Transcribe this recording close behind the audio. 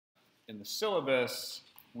in the syllabus,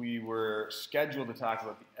 we were scheduled to talk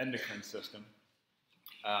about the endocrine system,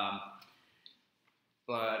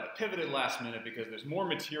 but I pivoted last minute because there's more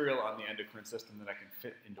material on the endocrine system than I can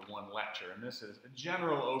fit into one lecture, and this is a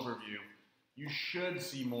general overview. You should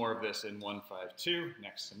see more of this in 152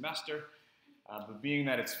 next semester, but being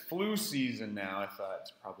that it's flu season now, I thought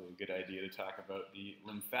it's probably a good idea to talk about the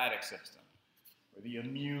lymphatic system, or the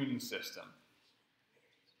immune system.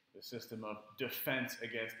 The system of defense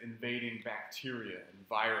against invading bacteria and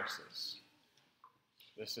viruses.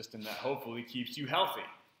 The system that hopefully keeps you healthy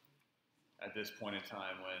at this point in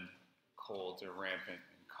time when colds are rampant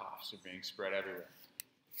and coughs are being spread everywhere.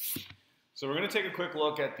 So we're going to take a quick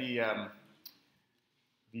look at the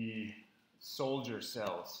soldier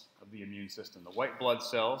cells of the immune system, the white blood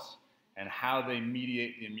cells, and how they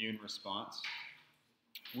mediate the immune response.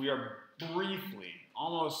 We are briefly,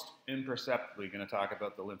 almost imperceptibly, going to talk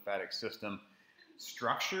about the lymphatic system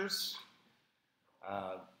structures,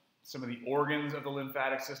 some of the organs of the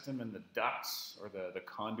lymphatic system and the ducts or the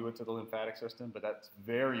conduits of the lymphatic system, but that's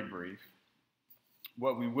very brief.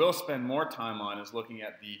 What we will spend more time on is looking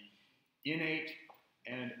at the innate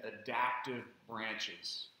and adaptive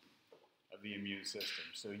branches of the immune system.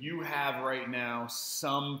 So you have right now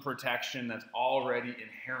some protection that's already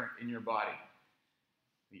inherent in your body,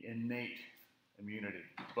 the innate immunity,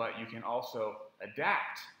 but you can also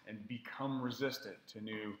adapt and become resistant to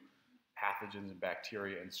new pathogens and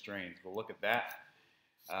bacteria and strains. We'll look at that.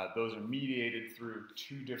 Those are mediated through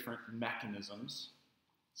two different mechanisms,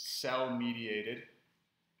 cell-mediated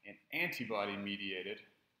and antibody-mediated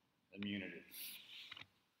immunity.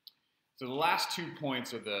 So the last 2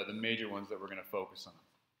 points are the major ones that we're going to focus on.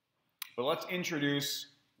 But let's introduce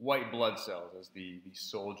white blood cells as the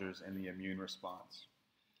soldiers in the immune response.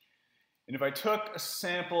 And if I took a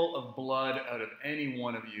sample of blood out of any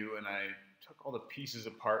one of you and I took all the pieces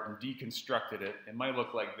apart and deconstructed it, it might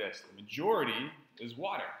look like this. The majority is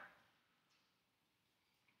water.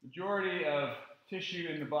 Majority of tissue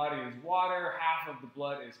in the body is water. Half of the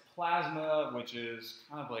blood is plasma, which is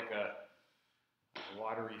kind of like a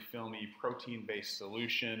watery, filmy, protein-based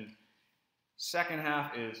solution. Second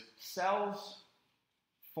half is cells.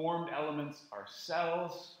 Formed elements are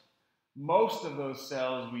cells. Most of those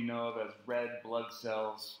cells we know of as red blood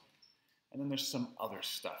cells, and then there's some other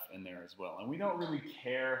stuff in there as well. And we don't really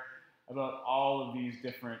care about all of these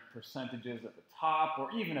different percentages at the top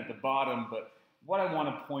or even at the bottom, but what I want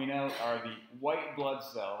to point out are the white blood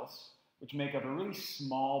cells, which make up a really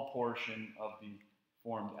small portion of the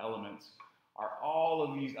formed elements, are all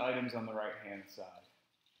of these items on the right-hand side.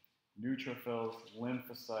 Neutrophils,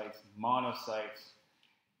 lymphocytes, monocytes,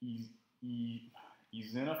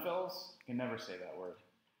 eosinophils, I can never say that word,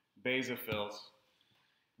 basophils.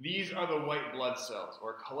 These are the white blood cells,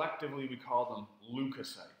 or collectively we call them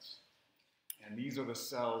leukocytes. And these are the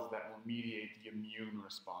cells that will mediate the immune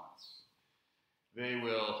response. They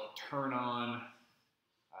will turn on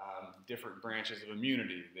different branches of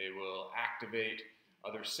immunity. They will activate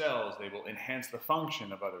other cells. They will enhance the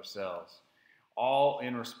function of other cells, all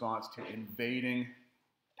in response to invading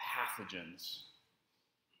pathogens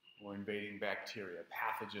or invading bacteria.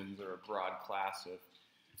 Pathogens are a broad class of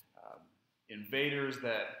invaders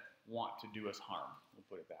that want to do us harm, we'll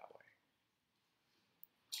put it that way.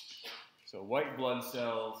 So white blood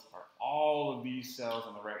cells are all of these cells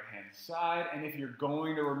on the right-hand side, and if you're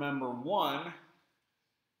going to remember one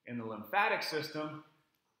in the lymphatic system,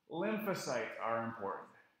 lymphocytes are important.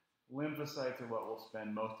 Lymphocytes are what we'll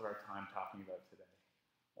spend most of our time talking about today.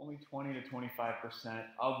 Only 20 to 25%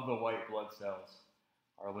 of the white blood cells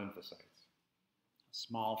are lymphocytes. A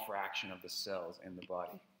small fraction of the cells in the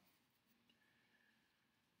body.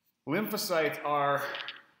 Lymphocytes are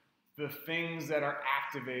the things that are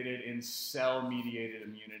activated in cell-mediated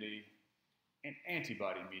immunity and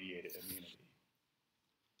antibody-mediated immunity.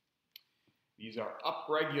 These are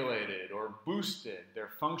upregulated or boosted. Their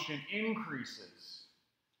function increases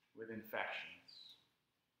with infections.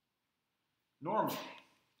 Normally,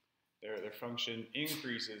 their function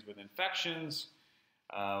increases with infections.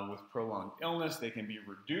 With prolonged illness, they can be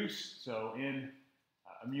reduced. So in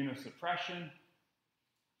immunosuppression,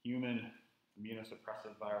 human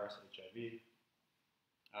immunosuppressive virus, HIV,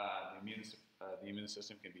 the immune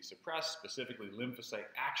system can be suppressed. Specifically, lymphocyte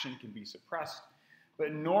action can be suppressed.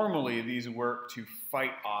 But normally, these work to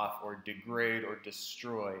fight off or degrade or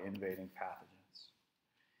destroy invading pathogens.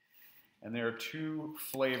 And there are two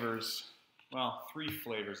flavors, well, three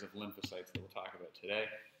flavors of lymphocytes that we'll talk about today.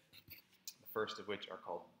 The first of which are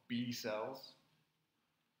called B cells.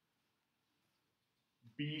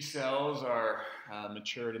 B cells are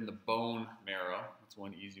matured in the bone marrow. That's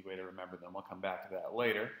one easy way to remember them. I'll come back to that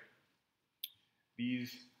later.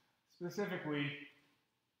 These specifically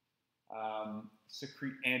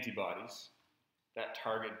secrete antibodies that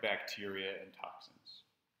target bacteria and toxins.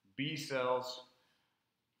 B cells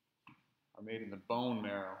are made in the bone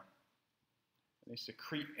marrow, and they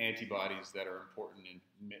secrete antibodies that are important in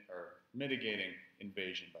mitigating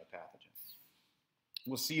invasion by pathogens.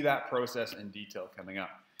 We'll see that process in detail coming up.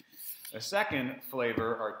 A second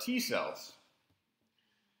flavor are T cells.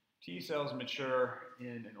 T cells mature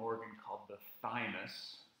in an organ called the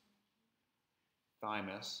thymus.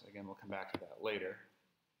 Thymus, again, we'll come back to that later.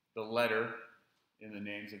 The letter in the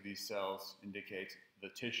names of these cells indicates the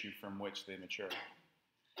tissue from which they mature.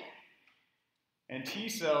 And T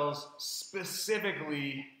cells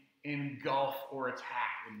specifically engulf or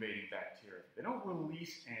attack invading bacteria. They don't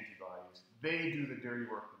release antibodies, they do the dirty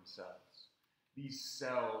work themselves. These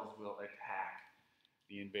cells will attack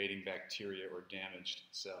the invading bacteria or damaged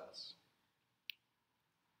cells.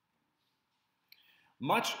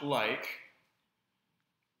 Much like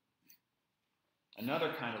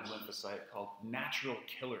another kind of lymphocyte called natural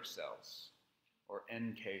killer cells, or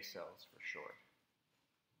NK cells for short.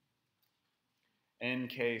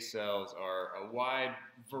 NK cells are a wide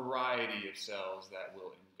variety of cells that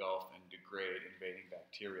will engulf and degrade invading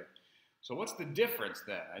bacteria. So what's the difference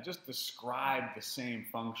then? I just described the same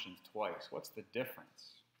functions twice. What's the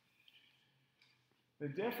difference? The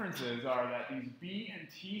differences are that these B and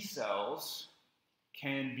T cells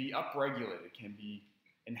can be upregulated, can be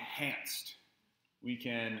enhanced. We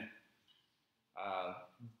can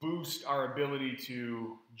boost our ability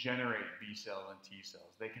to generate B cells and T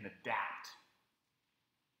cells. They can adapt.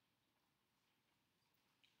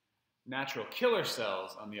 Natural killer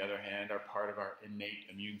cells, on the other hand, are part of our innate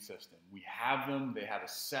immune system. We have them, they have a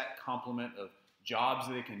set complement of jobs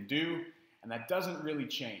they can do, and that doesn't really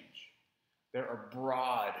change. They're a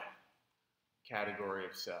broad category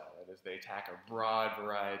of cell. That is, they attack a broad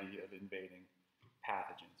variety of invading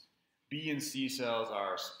pathogens. B and C cells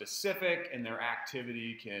are specific, and their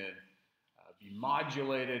activity can be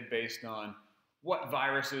modulated based on what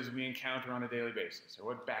viruses we encounter on a daily basis, or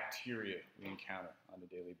what bacteria we encounter on a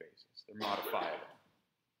daily basis. They're modifiable.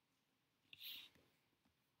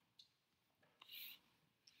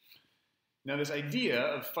 Now, this idea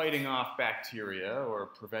of fighting off bacteria or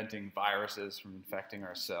preventing viruses from infecting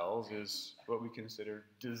our cells is what we consider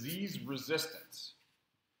disease resistance.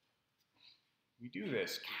 We do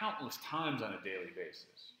this countless times on a daily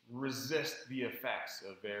basis. Resist the effects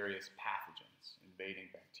of various pathogens invading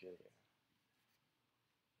bacteria.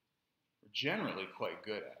 We're generally quite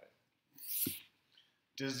good at it.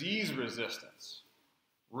 Disease resistance.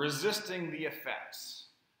 Resisting the effects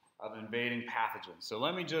of invading pathogens. So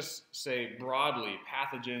let me just say broadly,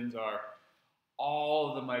 pathogens are all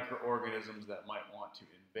of the microorganisms that might want to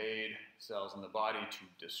invade cells in the body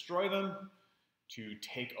to destroy them, to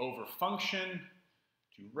take over function,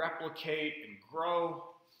 to replicate and grow.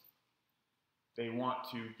 They want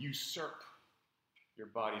to usurp your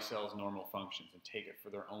body cell's normal functions and take it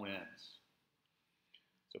for their own ends.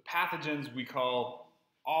 So pathogens, we call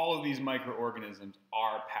all of these microorganisms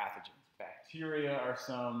are pathogens. Bacteria are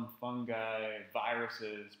some, fungi,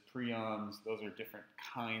 viruses, prions, those are different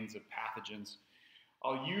kinds of pathogens.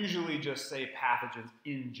 I'll usually just say pathogens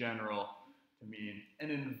in general to mean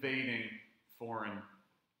an invading foreign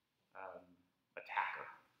attacker,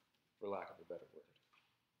 for lack of a better word.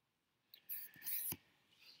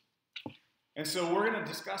 And so we're going to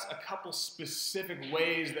discuss a couple specific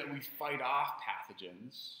ways that we fight off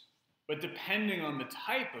pathogens, but depending on the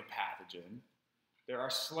type of pathogen, there are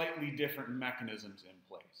slightly different mechanisms in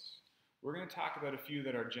place. We're going to talk about a few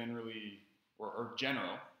that are generally, or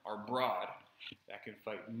general, are broad, that can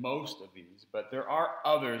fight most of these, but there are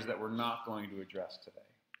others that we're not going to address today.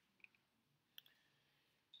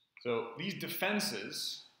 So these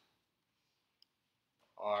defenses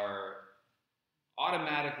are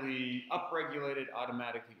automatically upregulated,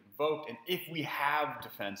 automatically invoked, and if we have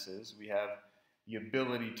defenses, we have the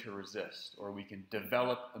ability to resist, or we can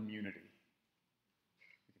develop immunity.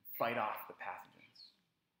 Fight off the pathogens.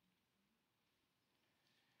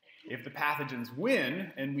 If the pathogens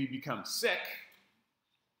win and we become sick,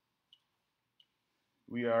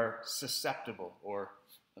 we are susceptible or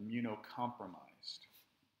immunocompromised.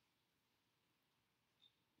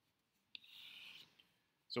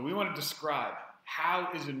 So we want to describe how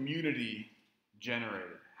is immunity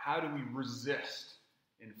generated? How do we resist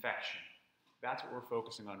infection? That's what we're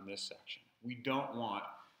focusing on in this section. We don't want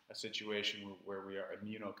a situation where we are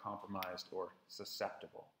immunocompromised or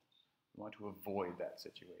susceptible. We want to avoid that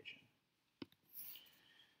situation.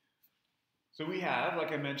 So we have,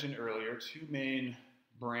 like I mentioned earlier, two main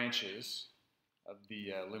branches of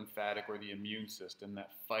the lymphatic or the immune system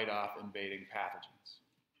that fight off invading pathogens.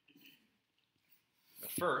 The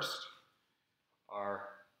first are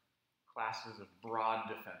classes of broad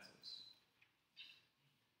defenses.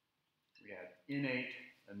 We have innate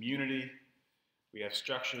immunity. We have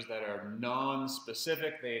structures that are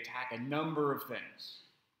non-specific. They attack a number of things.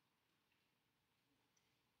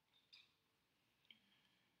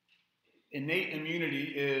 Innate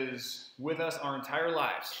immunity is with us our entire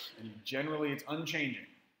lives, and generally it's unchanging.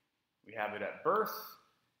 We have it at birth,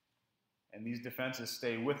 and these defenses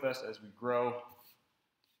stay with us as we grow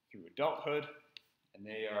through adulthood, and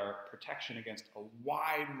they are protection against a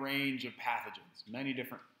wide range of pathogens, many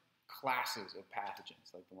different classes of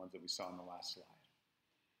pathogens, like the ones that we saw in the last slide.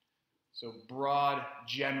 So broad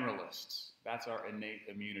generalists, that's our innate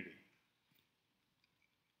immunity.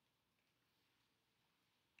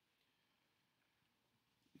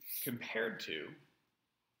 Compared to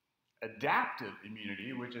adaptive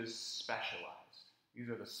immunity, which is specialized. These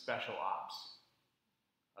are the special ops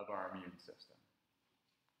of our immune system.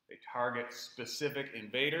 They target specific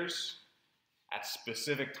invaders at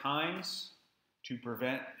specific times to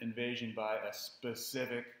prevent invasion by a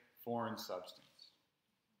specific foreign substance.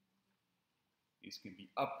 These can be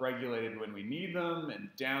upregulated when we need them and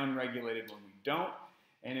downregulated when we don't.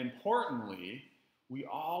 And importantly, we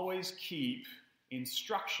always keep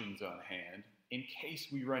instructions on hand in case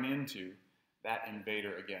we run into that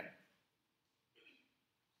invader again.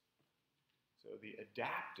 So the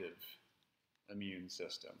adaptive immune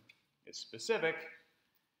system is specific,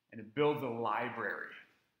 and it builds a library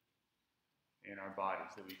in our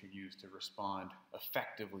bodies that we can use to respond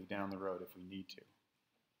effectively down the road if we need to.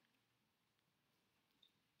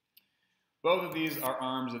 Both of these are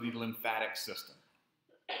arms of the lymphatic system.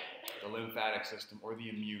 The lymphatic system or the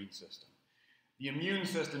immune system. The immune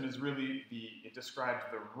system is really it describes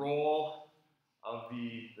the role of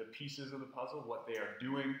the pieces of the puzzle, what they are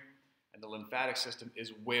doing, and the lymphatic system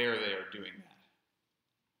is where they are doing that,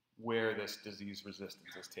 where this disease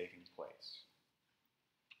resistance is taking place.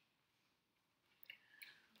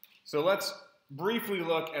 So let's briefly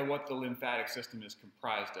look at what the lymphatic system is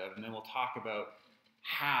comprised of, and then we'll talk about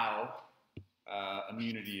how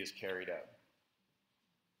immunity is carried out.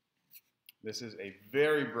 This is a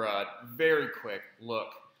very broad, very quick look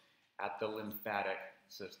at the lymphatic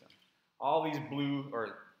system. All these blue,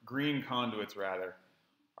 or green conduits rather,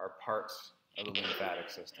 are parts of the lymphatic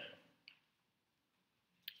system.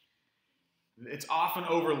 It's often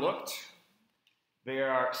overlooked. They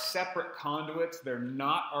are separate conduits. They're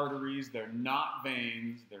not arteries. They're not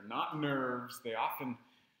veins. They're not nerves. They often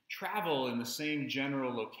travel in the same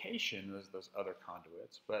general location as those other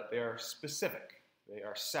conduits, but they are specific. They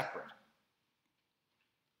are separate.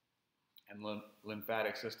 And the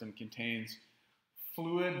lymphatic system contains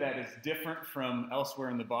fluid that is different from elsewhere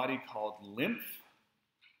in the body called lymph.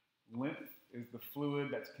 Lymph is the fluid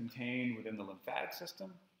that's contained within the lymphatic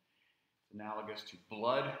system. It's analogous to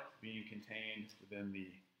blood being contained within the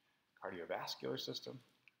cardiovascular system.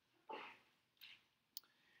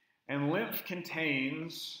 And lymph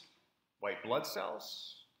contains white blood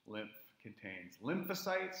cells. Lymph contains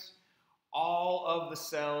lymphocytes. All of the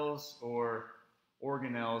cells or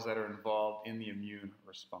organelles that are involved in the immune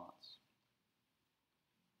response.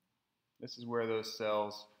 This is where those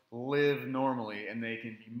cells live normally, and they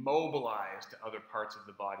can be mobilized to other parts of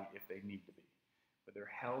the body if they need to be. But they're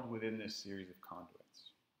held within this series of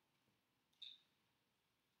conduits.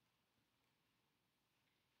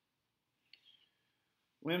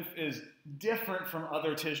 Lymph is different from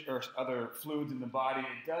other tissue or other fluids in the body.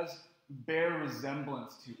 It does bear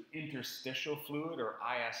resemblance to interstitial fluid, or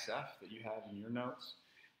ISF, that you have in your notes,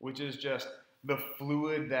 which is just the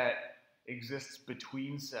fluid that exists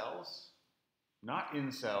between cells, not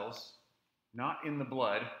in cells, not in the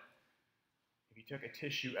blood. If you took a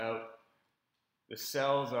tissue out, the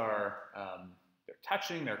cells are they're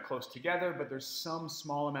touching, they're close together, but there's some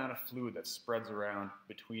small amount of fluid that spreads around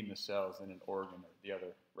between the cells in an organ or the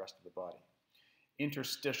other rest of the body.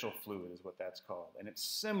 Interstitial fluid is what that's called, and it's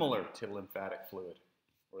similar to lymphatic fluid,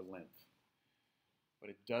 or lymph, but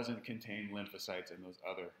it doesn't contain lymphocytes and those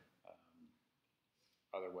other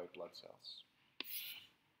white blood cells.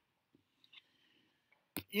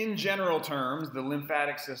 In general terms, the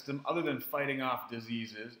lymphatic system, other than fighting off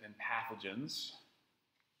diseases and pathogens,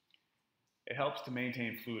 it helps to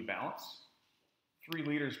maintain fluid balance. 3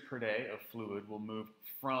 liters per day of fluid will move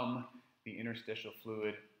from the interstitial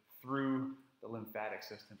fluid through the lymphatic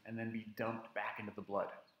system and then be dumped back into the blood.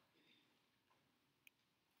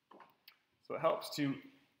 So it helps to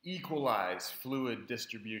equalize fluid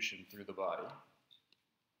distribution through the body,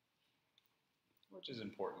 which is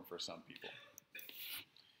important for some people.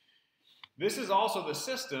 This is also the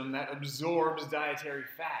system that absorbs dietary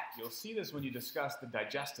fat. You'll see this when you discuss the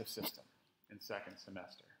digestive system in second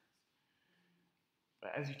semester.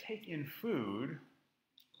 But as you take in food,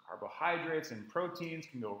 carbohydrates and proteins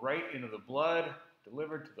can go right into the blood,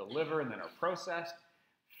 delivered to the liver, and then are processed.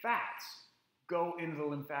 Fats go into the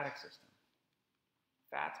lymphatic system.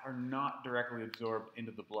 Fats are not directly absorbed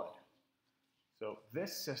into the blood. So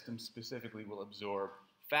this system specifically will absorb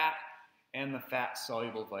fat and the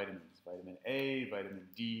fat-soluble vitamins, vitamin A, vitamin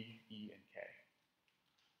D, E, and K.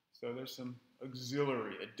 So there's some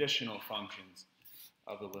auxiliary, additional functions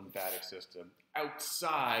of the lymphatic system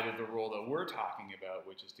outside of the role that we're talking about,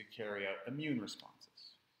 which is to carry out immune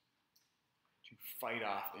responses, to fight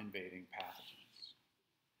off invading pathogens.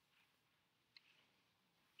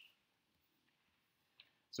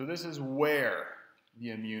 So this is where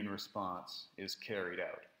the immune response is carried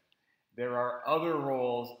out. There are other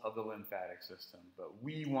roles of the lymphatic system, but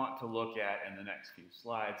we want to look at, in the next few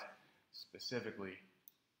slides, specifically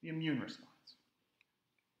the immune response.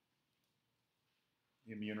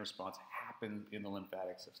 The immune response happens in the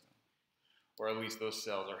lymphatic system, or at least those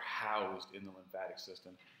cells are housed in the lymphatic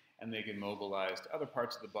system, and they can mobilize to other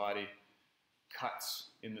parts of the body,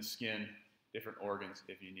 cuts in the skin, different organs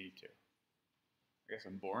if you need to. I guess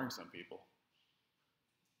I'm boring some people.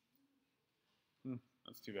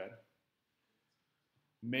 That's too bad.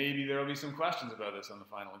 Maybe there will be some questions about this on the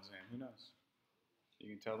final exam. Who knows? You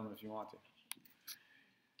can tell them if you want to.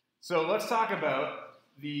 So let's talk about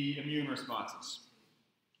the immune responses.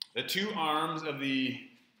 The two arms of the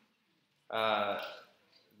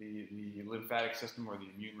lymphatic system, or the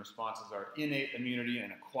immune responses, are innate immunity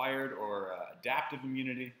and acquired or adaptive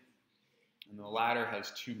immunity. And the latter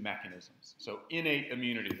has two mechanisms. So innate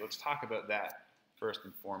immunity, let's talk about that first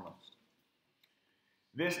and foremost.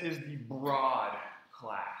 This is the broad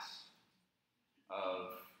class of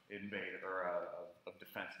of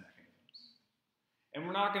defense mechanisms. And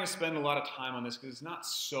we're not going to spend a lot of time on this because it's not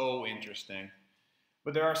so interesting.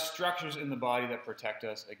 But there are structures in the body that protect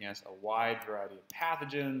us against a wide variety of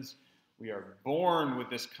pathogens. We are born with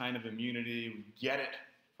this kind of immunity. We get it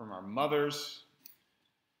from our mothers.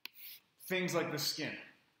 Things like the skin.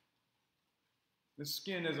 The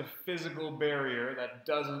skin is a physical barrier that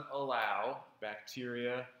doesn't allow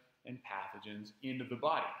bacteria and pathogens into the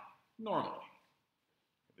body normally.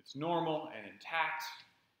 If it's normal and intact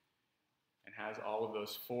and has all of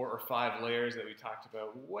those 4 or 5 layers that we talked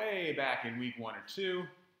about way back in week 1 or 2,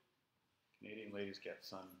 Canadian ladies get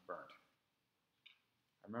sunburnt.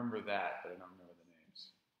 I remember that, but I don't remember the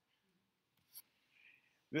names.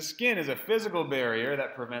 The skin is a physical barrier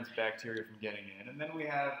that prevents bacteria from getting in, and then we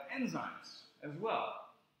have enzymes as well.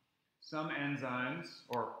 Some enzymes,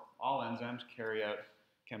 or all enzymes, carry out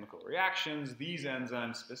chemical reactions. These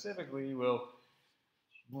enzymes specifically will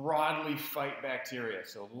broadly fight bacteria.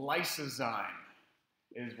 So lysozyme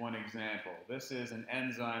is one example. This is an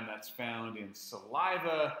enzyme that's found in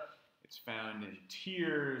saliva, it's found in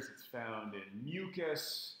tears, it's found in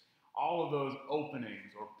mucus, all of those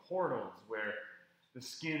openings or portals where the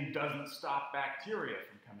skin doesn't stop bacteria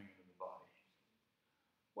from coming into the body.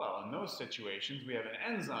 Well, in those situations, we have an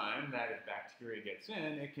enzyme that if bacteria gets in,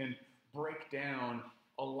 it can break down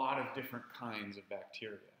a lot of different kinds of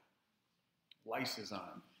bacteria.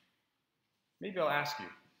 Lysozyme. Maybe I'll ask you,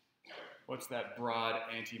 what's that broad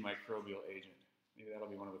antimicrobial agent? Maybe that'll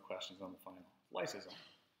be one of the questions on the final. Lysozyme.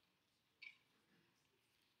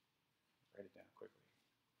 Write it down quickly.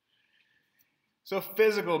 So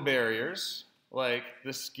physical barriers, like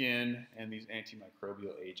the skin and these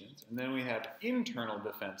antimicrobial agents. And then we have internal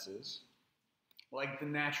defenses, like the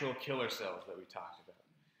natural killer cells that we talked about,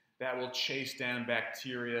 that will chase down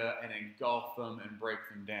bacteria and engulf them and break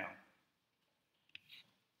them down.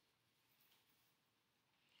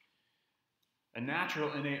 A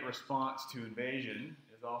natural innate response to invasion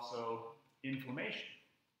is also inflammation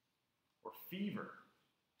or fever.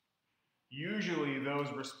 Usually those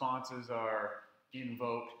responses are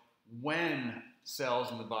invoked when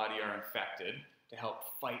cells in the body are infected to help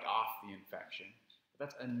fight off the infection.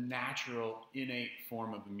 That's a natural innate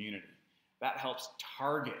form of immunity. That helps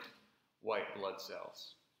target white blood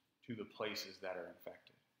cells to the places that are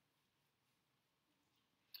infected.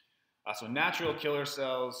 So natural killer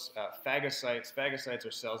cells, phagocytes. Phagocytes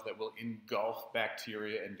are cells that will engulf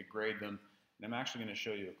bacteria and degrade them. And I'm actually going to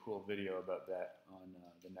show you a cool video about that on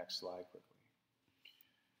the next slide quickly.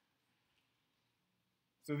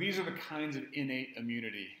 So these are the kinds of innate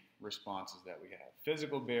immunity responses that we have.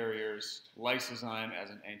 Physical barriers, lysozyme as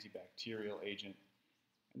an antibacterial agent,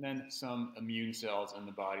 and then some immune cells in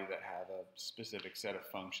the body that have a specific set of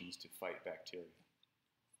functions to fight bacteria.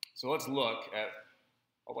 So let's look at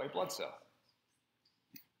a white blood cell.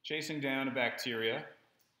 Chasing down a bacteria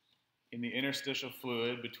in the interstitial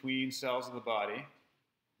fluid between cells of the body.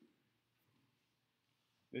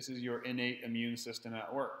 This is your innate immune system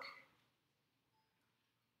at work.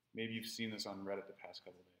 Maybe you've seen this on Reddit the past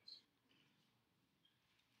couple of days.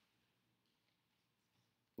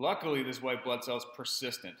 Luckily, this white blood cell is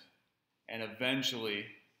persistent and eventually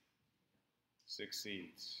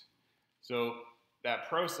succeeds. So that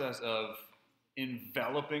process of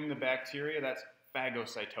enveloping the bacteria, that's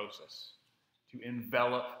phagocytosis, to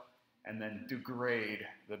envelop and then degrade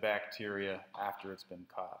the bacteria after it's been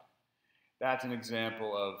caught. That's an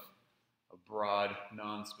example of a broad,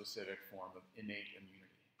 non-specific form of innate immunity.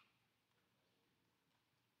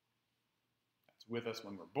 That's with us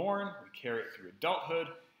when we're born, we carry it through adulthood,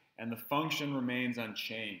 and the function remains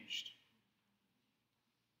unchanged.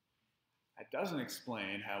 That doesn't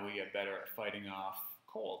explain how we get better at fighting off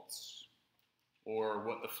colds or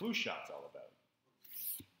what the flu shot's all about.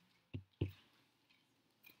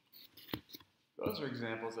 Those are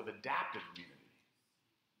examples of adaptive immunity.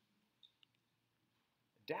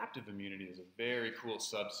 Adaptive immunity is a very cool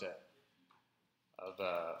subset of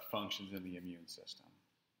functions in the immune system.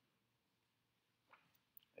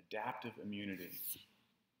 Adaptive immunity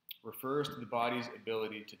refers to the body's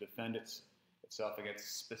ability to defend itself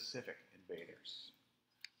against specific invaders.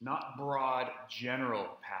 Not broad,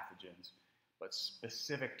 general pathogens, but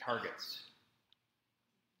specific targets.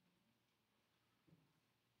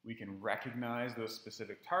 We can recognize those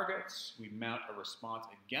specific targets, we mount a response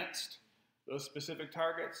against those specific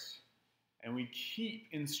targets, and we keep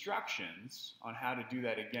instructions on how to do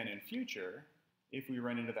that again in future if we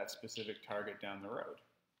run into that specific target down the road.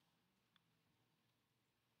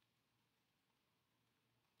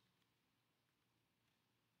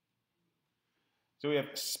 So we have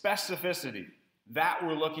specificity. That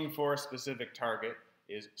we're looking for a specific target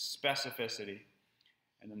is specificity.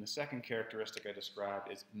 And then the second characteristic I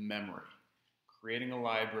described is memory, creating a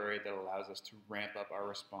library that allows us to ramp up our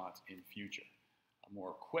response in future, a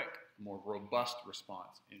more quick, more robust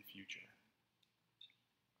response in future.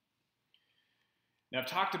 Now I've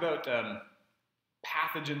talked about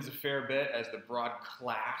pathogens a fair bit as the broad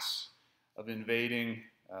class of invading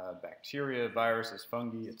bacteria, viruses,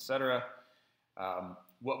 fungi, etc.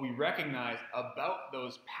 What we recognize about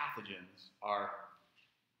those pathogens are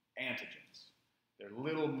antigens. They're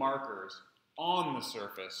little markers on the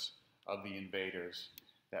surface of the invaders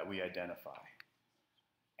that we identify.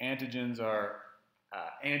 Antigens are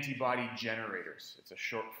antibody generators. It's a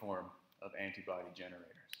short form of antibody generators.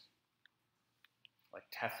 Like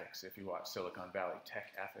Tethix, if you watch Silicon Valley,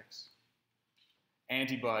 Tech Ethics.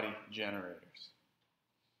 Antibody generators.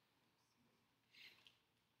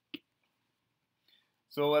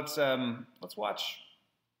 So let's watch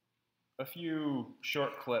a few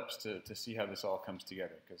short clips to see how this all comes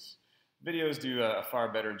together, because videos do a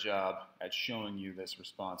far better job at showing you this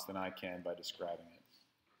response than I can by describing it.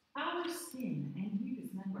 Our skin and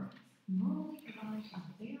mucous membranes normally provide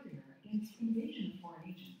a barrier against invasion of foreign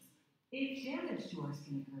agents. If damage to our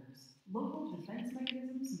skin occurs, local defense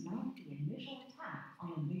mechanisms mount the initial attack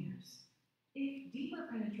on invaders. If deeper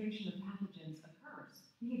penetration of pathogens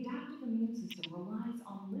occurs, the adaptive immune system relies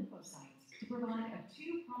on lymphocytes to provide a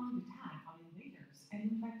two-pronged attack on invaders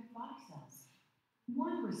and infected body cells.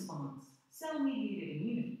 One response, cell-mediated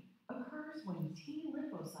immunity, occurs when T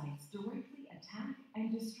lymphocytes directly attack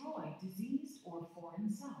and destroy diseased or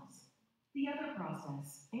foreign cells. The other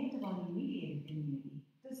process, antibody-mediated immunity,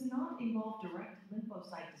 does not involve direct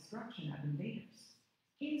lymphocyte destruction of invaders.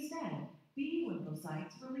 Instead, B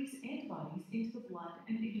lymphocytes release antibodies into the blood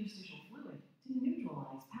and interstitial fluid to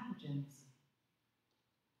neutralize pathogens.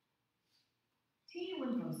 T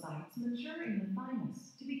lymphocytes mature in the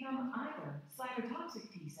thymus to become either cytotoxic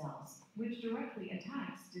T cells, which directly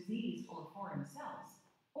attacks diseased or foreign cells,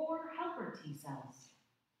 or helper T cells.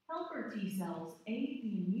 Helper T cells aid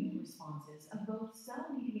the immune responses of both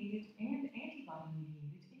cell-mediated and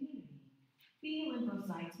antibody-mediated immunity. B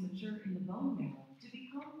lymphocytes mature in the bone marrow to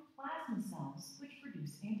become plasma cells which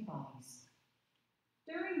produce antibodies.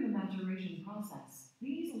 During the maturation process,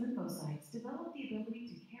 these lymphocytes develop the ability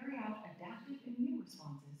to carry out adaptive immune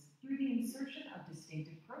responses through the insertion of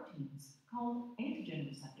distinctive proteins, called antigen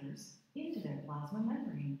receptors, into their plasma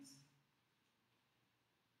membranes.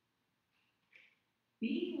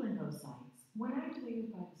 B lymphocytes, when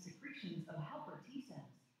activated by the secretions of helper T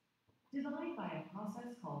cells, divide by a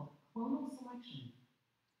process called clonal selection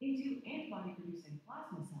into antibody-producing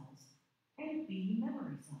plasma cells and B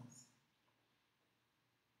memory cells.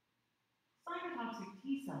 Cytotoxic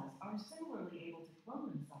T cells are similarly able to clone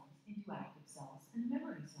themselves into active cells and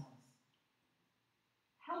memory cells.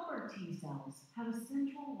 Helper T cells have a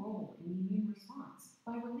central role in the immune response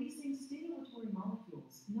by releasing stimulatory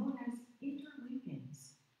molecules known as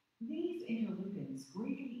interleukins. These interleukins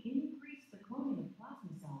greatly increase the cloning of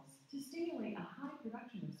plasma cells to stimulate a high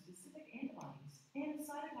production of specific antibodies and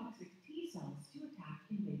cytotoxic T cells to attack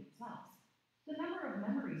invaded cells. The number of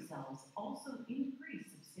memory cells also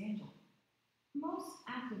increase substantially. Most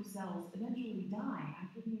active cells eventually die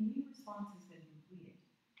after the immune response has been completed.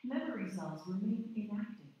 Memory cells remain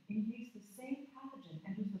inactive in case the same pathogen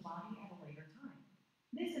enters the body at a later time.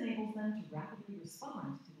 This enables them to rapidly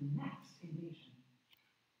respond to the next invasion.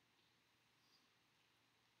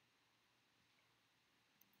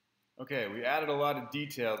 Okay, we added a lot of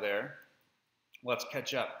detail there. Let's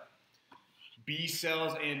catch up. B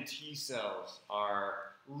cells and T cells are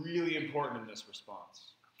really important in this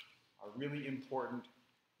response, are really important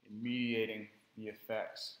in mediating the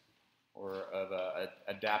effects of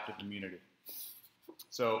adaptive immunity.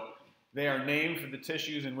 So they are named for the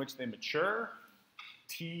tissues in which they mature.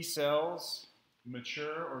 T cells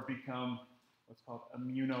mature or become what's called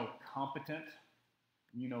immunocompetent.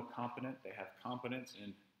 Immunocompetent, they have competence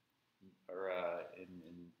in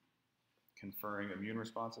conferring immune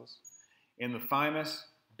responses. In the thymus,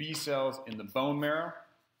 B cells in the bone marrow.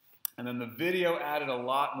 And then the video added a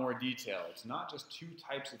lot more detail. It's not just two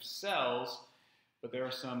types of cells, but there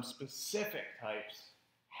are some specific types: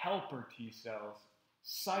 helper T cells,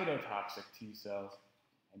 cytotoxic T cells,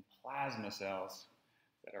 and plasma cells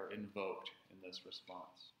that are invoked in this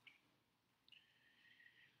response.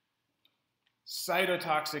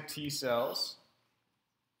 Cytotoxic T cells,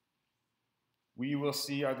 we will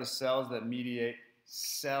see, are the cells that mediate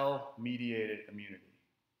cell-mediated immunity.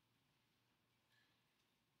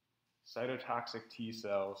 Cytotoxic T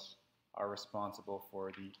cells are responsible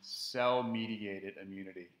for the cell-mediated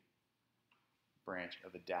immunity branch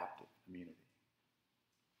of adaptive immunity.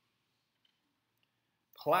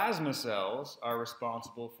 Plasma cells are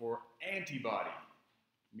responsible for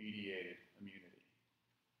antibody-mediated immunity.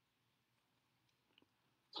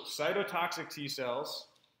 So cytotoxic T cells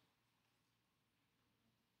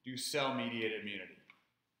do cell-mediated immunity.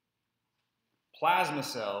 Plasma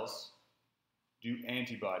cells do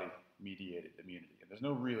antibody-mediated immunity. And there's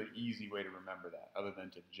no really easy way to remember that other than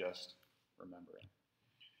to just remember it.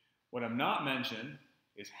 What I'm not mentioning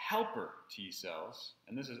is helper T cells,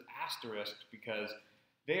 and this is asterisked because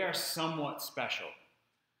they are somewhat special.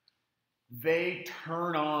 They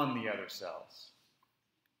turn on the other cells.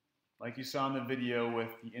 Like you saw in the video with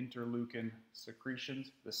the interleukin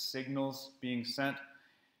secretions, the signals being sent,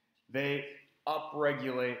 they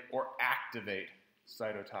upregulate or activate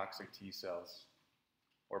cytotoxic T cells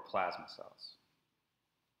or plasma cells.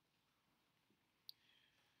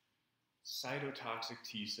 Cytotoxic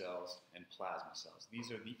T cells and plasma cells.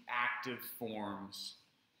 These are the active forms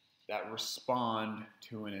that respond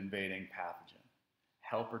to an invading pathogen.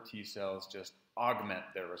 Helper T cells just augment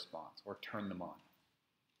their response or turn them on.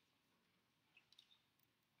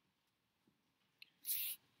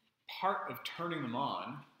 Part of turning them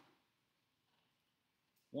on,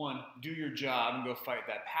 one, do your job and go fight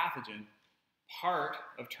that pathogen. Part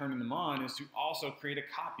of turning them on is to also create a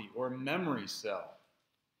copy or a memory cell.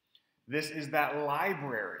 This is that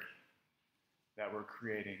library that we're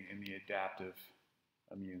creating in the adaptive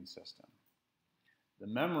immune system. The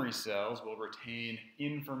memory cells will retain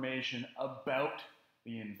information about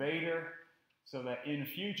the invader so that in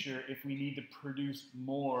future, if we need to produce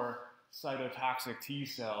more cytotoxic T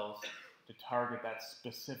cells to target that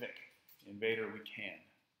specific invader, we can.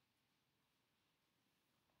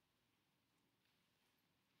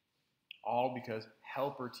 All because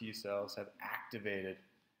helper T cells have activated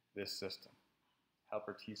this system.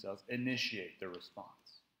 Helper T cells initiate the response.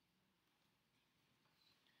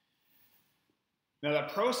 Now,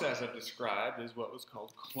 that process I've described is what was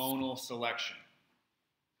called clonal selection.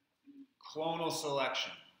 Clonal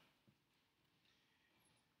selection.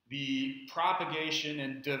 The propagation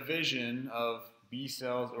and division of B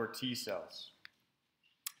cells or T cells.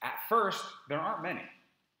 At first, there aren't many.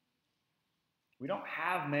 We don't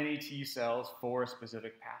have many T cells for a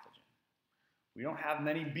specific pathogen. We don't have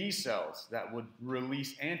many B cells that would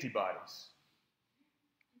release antibodies.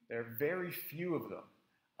 There are very few of them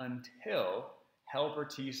until helper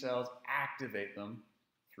T cells activate them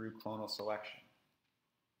through clonal selection.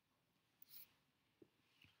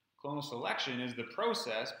 Clonal selection is the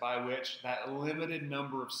process by which that limited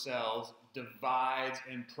number of cells divides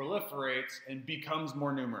and proliferates and becomes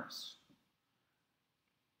more numerous.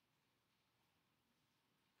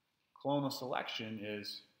 Clonal selection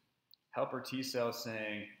is helper T cells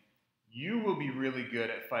saying, You will be really good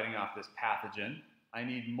at fighting off this pathogen. I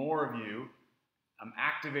need more of you. I'm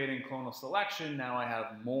activating clonal selection. Now I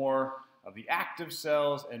have more of the active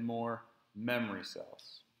cells and more memory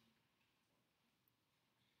cells.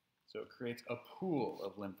 So it creates a pool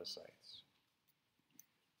of lymphocytes.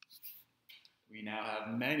 We now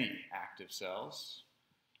have many active cells.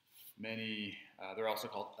 They're also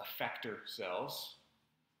called effector cells.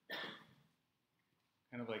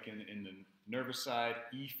 Kind of like in the nervous side,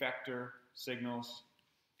 effector signals.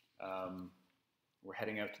 We're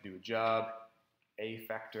heading out to do a job.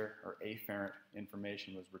 Affector or afferent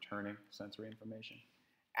information was returning sensory information.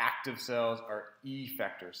 Active cells are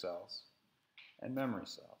effector cells and memory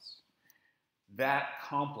cells. That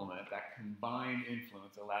complement, that combined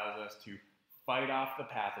influence allows us to fight off the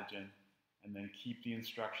pathogen and then keep the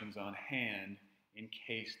instructions on hand in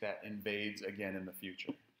case that invades again in the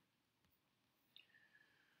future.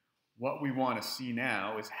 What we want to see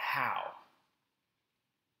now is how.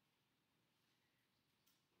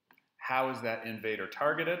 How is that invader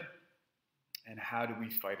targeted, and how do we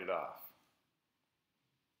fight it off?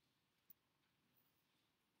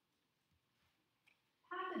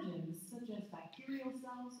 Pathogens such as bacterial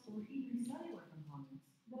cells or even cellular components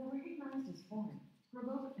that are recognized as foreign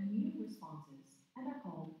provoke immune responses and are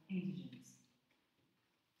called antigens.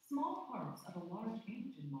 Small parts of a large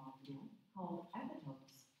antigen molecule, called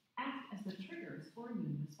epitopes, act as the triggers for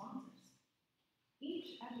immune responses.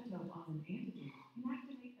 Each epitope on an antigen can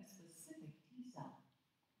activate a specific T cell,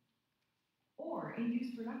 or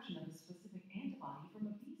induce production of a specific antibody from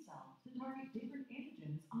a B cell to target different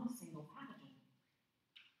antigens on a single pathogen.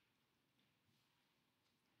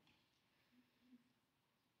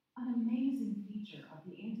 An amazing feature of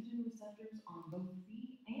the antigen receptors on both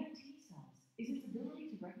B and T cells is its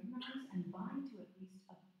ability to recognize and bind to at least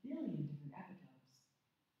 1 billion different epitopes.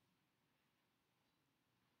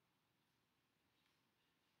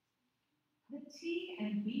 The T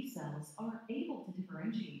and B cells are able to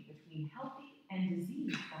differentiate between healthy and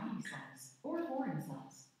diseased body cells, or foreign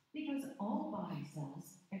cells, because all body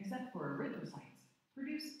cells, except for erythrocytes,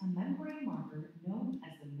 produce a membrane marker known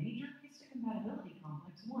as the major histocompatibility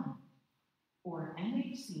complex 1, or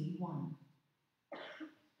MHC1.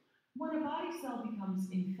 When a body cell becomes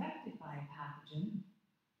infected by a pathogen,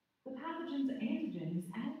 the pathogen's antigen is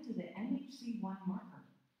added to the MHC1 marker,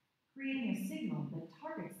 creating a signal that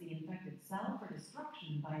targets the infected cell for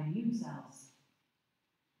destruction by immune cells.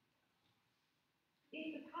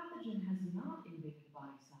 If the pathogen has not invaded the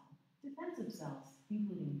body cell, defensive cells,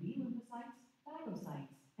 including B lymphocytes,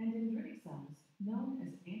 phagocytes, and dendritic cells, known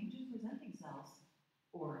as antigen-presenting cells,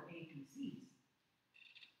 or APCs,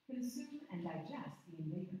 consume and digest the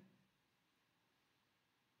invader.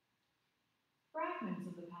 Fragments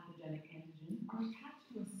of the pathogenic antigen are attached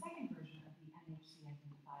to a second version of the MHC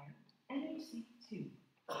identifier, MHC2,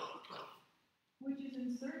 which is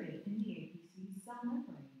inserted in the APC's cell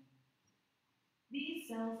membrane. These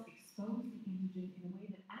cells expose the antigen in a way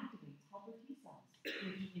that activates helper T cells,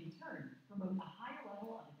 which in turn promote a higher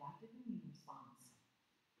level of adaptive immune response.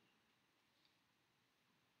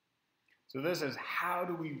 So this is how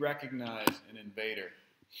do we recognize an invader?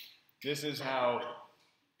 This is how,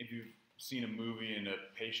 if you've seen a movie and a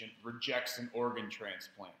patient rejects an organ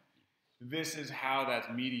transplant, this is how that's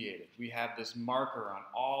mediated. We have this marker on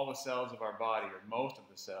all the cells of our body, or most of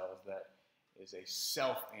the cells, that is a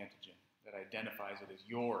self-antigen that identifies it as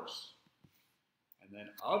yours. And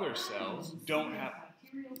then other cells don't have that.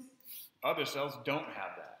 Other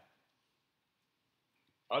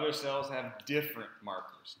cells have different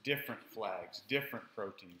markers, different flags, different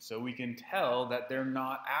proteins, so we can tell that they're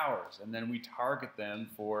not ours, and then we target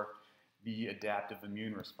them for the adaptive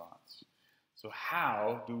immune response. So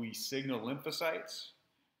how do we signal lymphocytes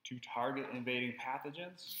to target invading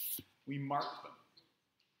pathogens? We mark them.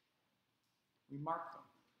 We mark them.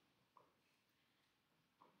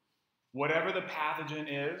 Whatever the pathogen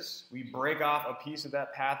is, we break off a piece of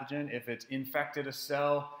that pathogen. If it's infected a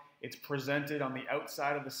cell, it's presented on the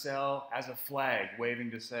outside of the cell as a flag,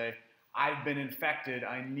 waving to say, I've been infected,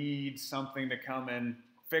 I need something to come and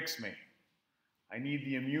fix me. I need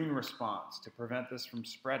the immune response to prevent this from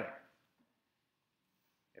spreading.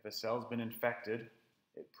 If a cell's been infected,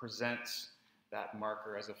 it presents that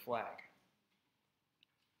marker as a flag.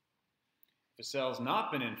 If a cell's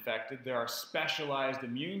not been infected, there are specialized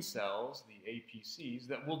immune cells, the APCs,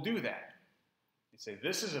 that will do that. They say,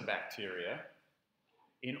 this is a bacteria.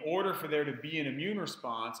 In order for there to be an immune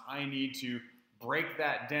response, I need to break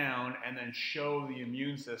that down and then show the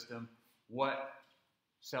immune system what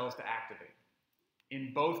cells to activate.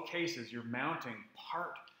 In both cases, you're mounting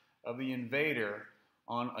part of the invader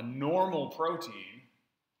on a normal protein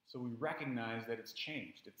So we recognize that it's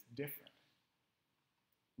changed, it's different.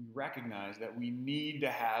 We recognize that we need to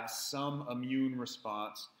have some immune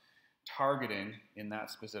response targeting in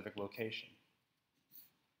that specific location.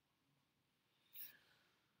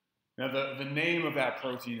 Now, the name of that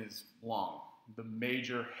protein is long, the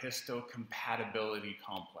major histocompatibility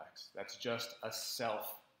complex. That's just a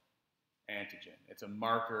self-antigen. It's a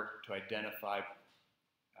marker to identify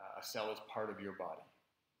a cell as part of your body.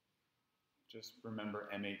 Just remember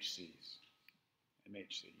MHCs.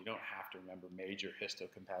 MHC. You don't have to remember major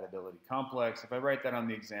histocompatibility complex. If I write that on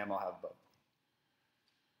the exam, I'll have both.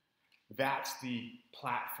 That's the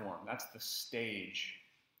platform, that's the stage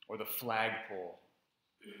or the flagpole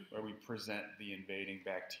where we present the invading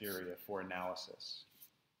bacteria for analysis.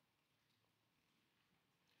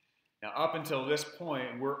 Now, up until this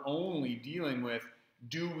point, we're only dealing with,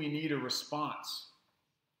 do we need a response?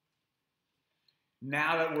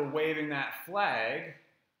 Now that we're waving that flag,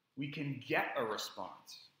 we can get a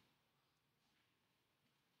response.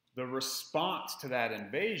 The response to that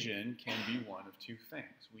invasion can be one of two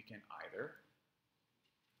things. We can either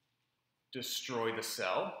destroy the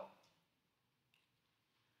cell.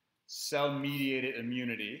 Cell-mediated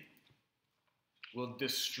immunity will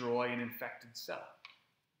destroy an infected cell.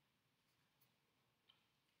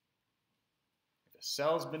 If a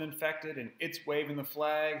cell's been infected and it's waving the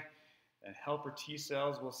flag, then helper T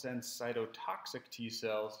cells will send cytotoxic T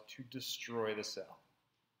cells to destroy the cell.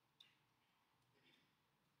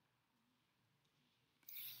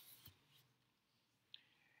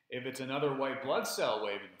 If it's another white blood cell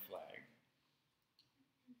waving the flag,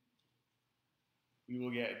 we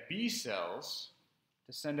will get B cells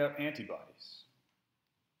to send out antibodies.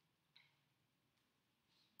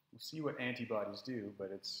 We'll see what antibodies do,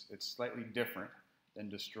 but it's slightly different than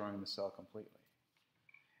destroying the cell completely.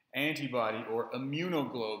 Antibody or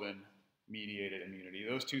immunoglobulin-mediated immunity,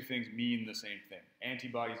 those two things mean the same thing.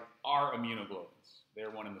 Antibodies are immunoglobulins.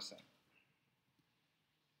 They're one and the same.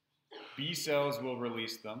 B cells will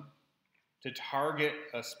release them to target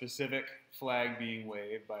a specific flag being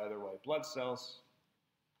waved by other white blood cells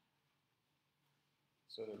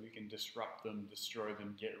so that we can disrupt them, destroy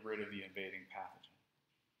them, get rid of the invading pathogen.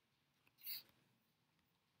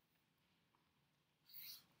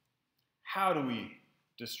 How do we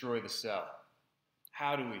destroy the cell?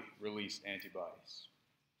 How do we release antibodies?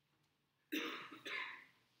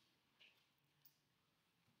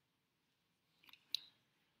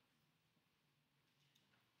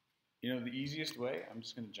 You know, the easiest way, I'm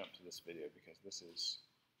just going to jump to this video because this is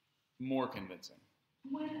more convincing.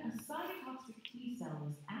 When a cytotoxic T cell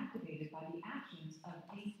is activated by the actions of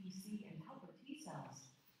APC and helper T cells,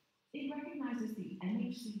 it recognizes the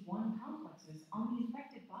MHC1 complexes on the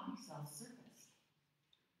infected body cell's surface.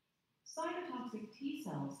 Cytotoxic T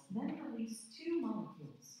cells then release two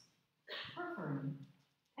molecules, perforin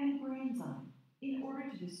and granzyme, in order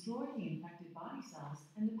to destroy the infected body cells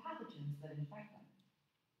and the pathogens that infect them.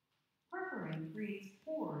 Perforin creates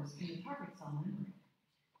pores in the target cell membrane.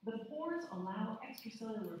 The pores allow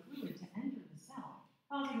extracellular fluid to enter the cell,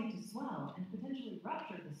 causing it to swell and potentially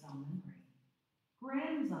rupture the cell membrane.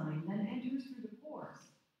 Granzyme then enters through the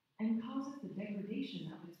pores and causes the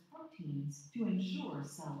degradation of its proteins to ensure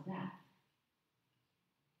cell death.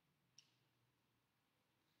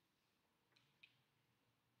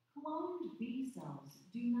 Cloned B cells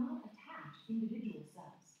do not attach individual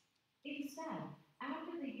cells. Instead,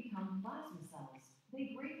 after they become plasma cells,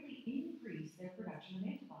 they greatly increase their production of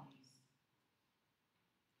antibodies.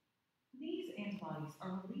 These antibodies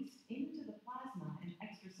are released into the plasma and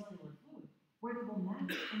extracellular fluid, where they will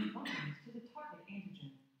match and bind to the target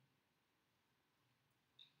antigen.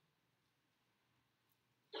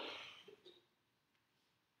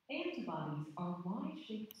 Antibodies are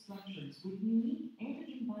Y-shaped structures with unique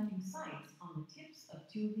antigen-binding sites on the tips of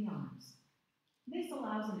two of the arms. This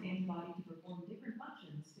allows an antibody to perform different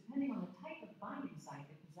functions depending on the type of binding site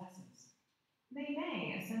it possesses. They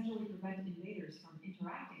may essentially prevent invaders from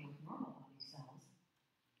interacting with normal body cells,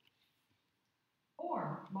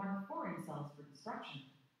 or mark foreign cells for destruction,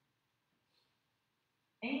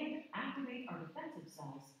 and activate our defensive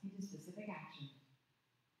cells into specific action.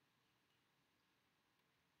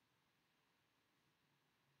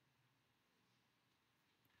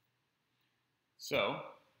 So,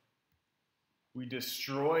 we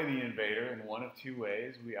destroy the invader in one of two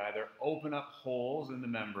ways. We either open up holes in the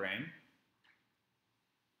membrane.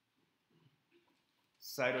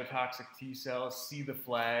 Cytotoxic T cells see the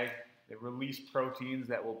flag. They release proteins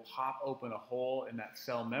that will pop open a hole in that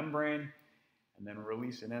cell membrane and then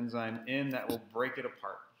release an enzyme in that will break it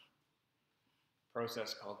apart. A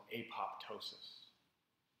process called apoptosis.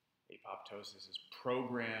 Apoptosis is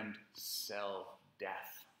programmed cell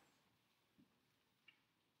death.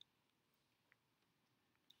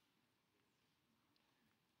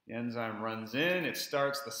 The enzyme runs in, it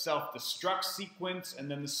starts the self-destruct sequence,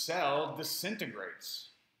 and then the cell disintegrates,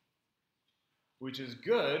 which is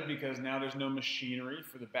good because now there's no machinery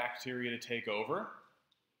for the bacteria to take over.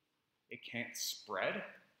 It can't spread.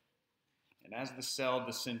 And as the cell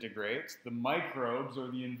disintegrates, the microbes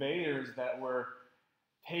or the invaders that were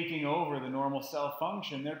taking over the normal cell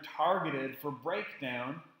function, they're targeted for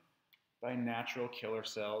breakdown by natural killer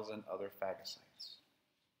cells and other phagocytes.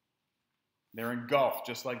 They're engulfed,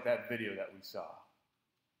 just like that video that we saw.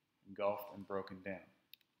 Engulfed and broken down.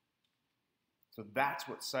 So that's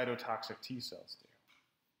what cytotoxic T cells do.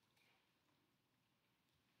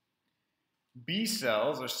 B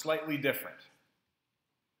cells are slightly different.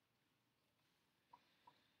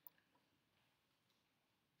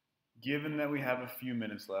 Given that we have a few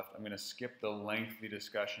minutes left, I'm going to skip the lengthy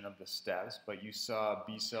discussion of the steps, but you saw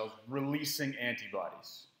B cells releasing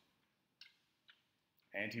antibodies.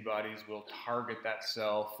 Antibodies will target that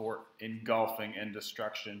cell for engulfing and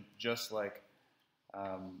destruction, just like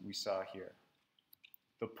we saw here.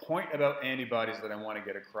 The point about antibodies that I want to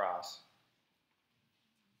get across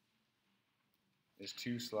is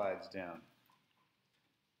 2 slides down.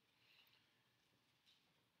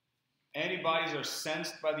 Antibodies are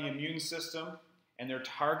sensed by the immune system, and their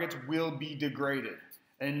targets will be degraded.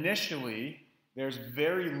 Initially, there's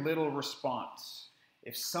very little response.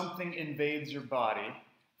 If something invades your body,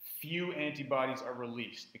 few antibodies are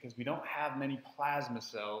released because we don't have many plasma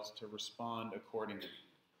cells to respond accordingly.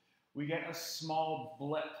 We get a small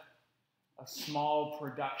blip, a small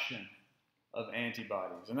production of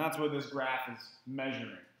antibodies, and that's what this graph is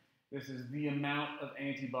measuring. This is the amount of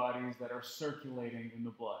antibodies that are circulating in the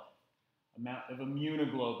blood, amount of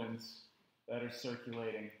immunoglobulins that are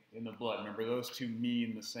circulating in the blood. Remember, those two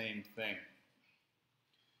mean the same thing.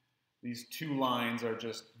 These 2 lines are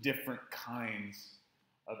just different kinds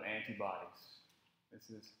of antibodies. This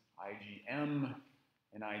is IgM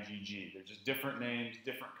and IgG. They're just different names,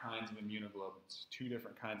 different kinds of immunoglobulins, 2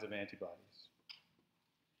 different kinds of antibodies.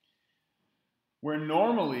 Where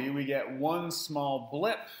normally we get 1 small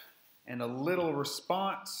blip and a little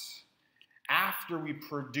response, after we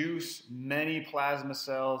produce many plasma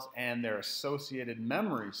cells and their associated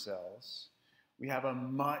memory cells, we have a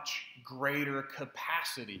much greater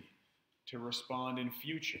capacity to respond in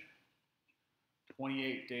future.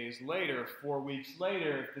 28 days later, 4 weeks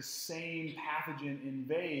later, if the same pathogen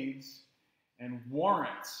invades and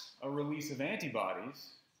warrants a release of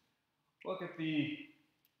antibodies, look at the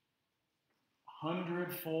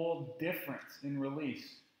 100-fold difference in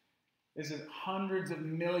release. This is hundreds of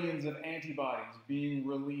millions of antibodies being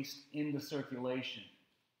released into circulation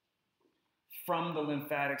from the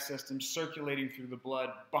lymphatic system, circulating through the blood,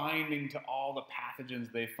 binding to all the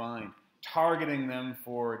pathogens they find, targeting them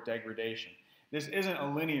for degradation. This isn't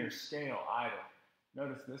a linear scale either.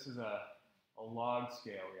 Notice this is a log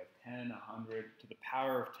scale. We have 10, 100, to the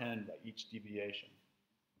power of 10 by each deviation.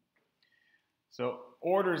 So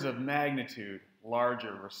orders of magnitude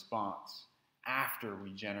larger response after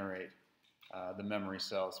we generate the memory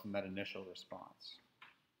cells from that initial response.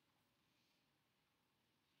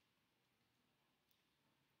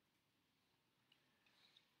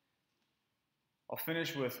 I'll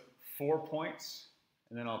finish with 4 points,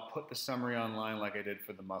 and then I'll put the summary online like I did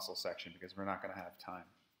for the muscle section because we're not going to have time.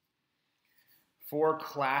 4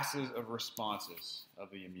 classes of responses of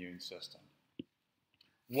the immune system.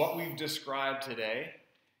 What we've described today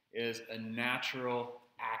is a natural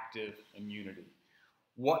active immunity.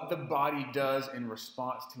 What the body does in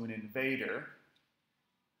response to an invader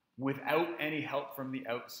without any help from the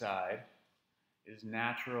outside is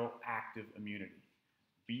natural active immunity.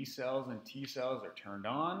 B cells and T cells are turned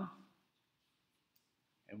on,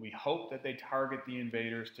 and we hope that they target the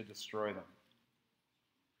invaders to destroy them.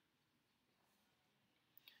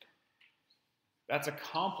 That's a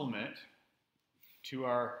complement to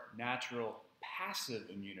our natural passive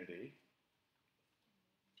immunity,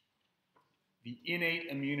 the innate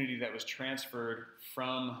immunity that was transferred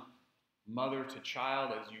from mother to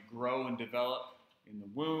child as you grow and develop in the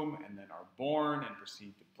womb and then are born and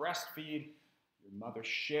proceed to breastfeed. Your mother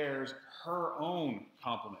shares her own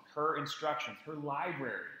complement, her instructions, her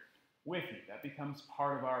library with you. That becomes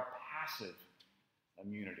part of our passive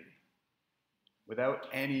immunity without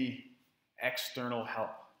any external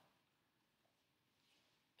help.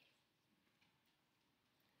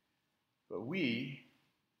 But we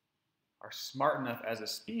are smart enough as a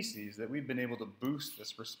species that we've been able to boost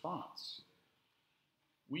this response.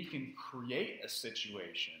 We can create a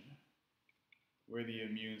situation where the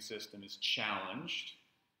immune system is challenged,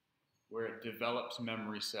 where it develops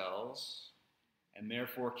memory cells, and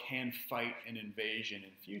therefore can fight an invasion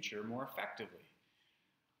in future more effectively.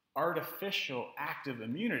 Artificial active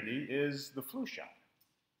immunity is the flu shot.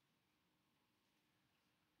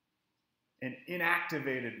 An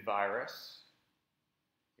inactivated virus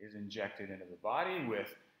is injected into the body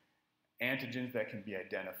with antigens that can be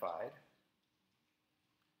identified.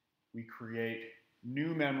 We create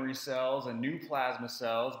new memory cells and new plasma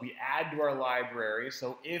cells. We add to our library,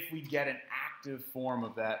 so if we get an active form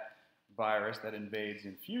of that virus that invades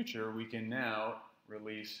in future, we can now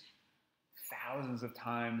release thousands of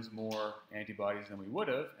times more antibodies than we would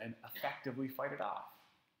have and effectively fight it off.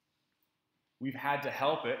 We've had to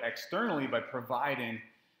help it externally by providing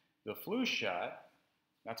the flu shot.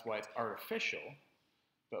 That's why it's artificial,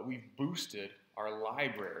 but we've boosted our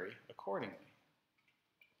library accordingly.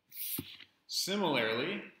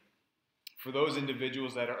 Similarly, for those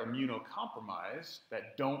individuals that are immunocompromised,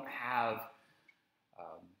 that don't have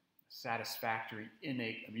satisfactory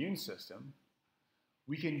innate immune system,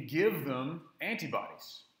 we can give them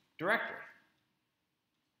antibodies directly.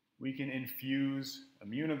 We can infuse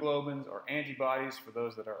immunoglobulins or antibodies for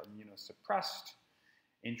those that are immunosuppressed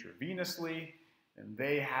intravenously, and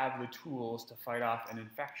they have the tools to fight off an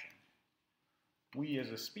infection. We as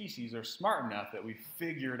a species are smart enough that we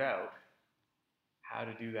figured out how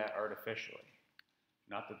to do that artificially.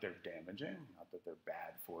 Not that they're damaging, not that they're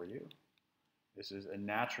bad for you. This is a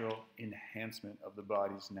natural enhancement of the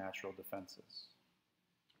body's natural defenses.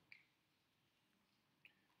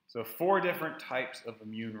 So 4 different types of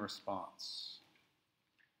immune response.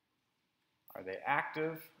 Are they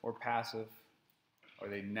active or passive? Are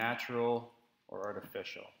they natural or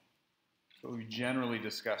artificial? That's what we generally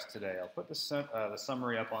discussed today. I'll put the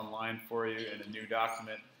summary up online for you in a new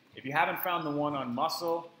document. If you haven't found the one on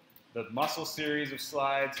muscle, the muscle series of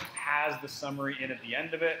slides has the summary in at the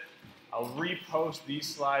end of it. I'll repost these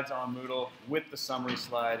slides on Moodle with the summary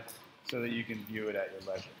slide so that you can view it at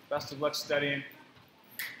your leisure. Best of luck studying.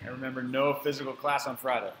 And remember, no physical class on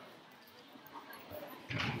Friday.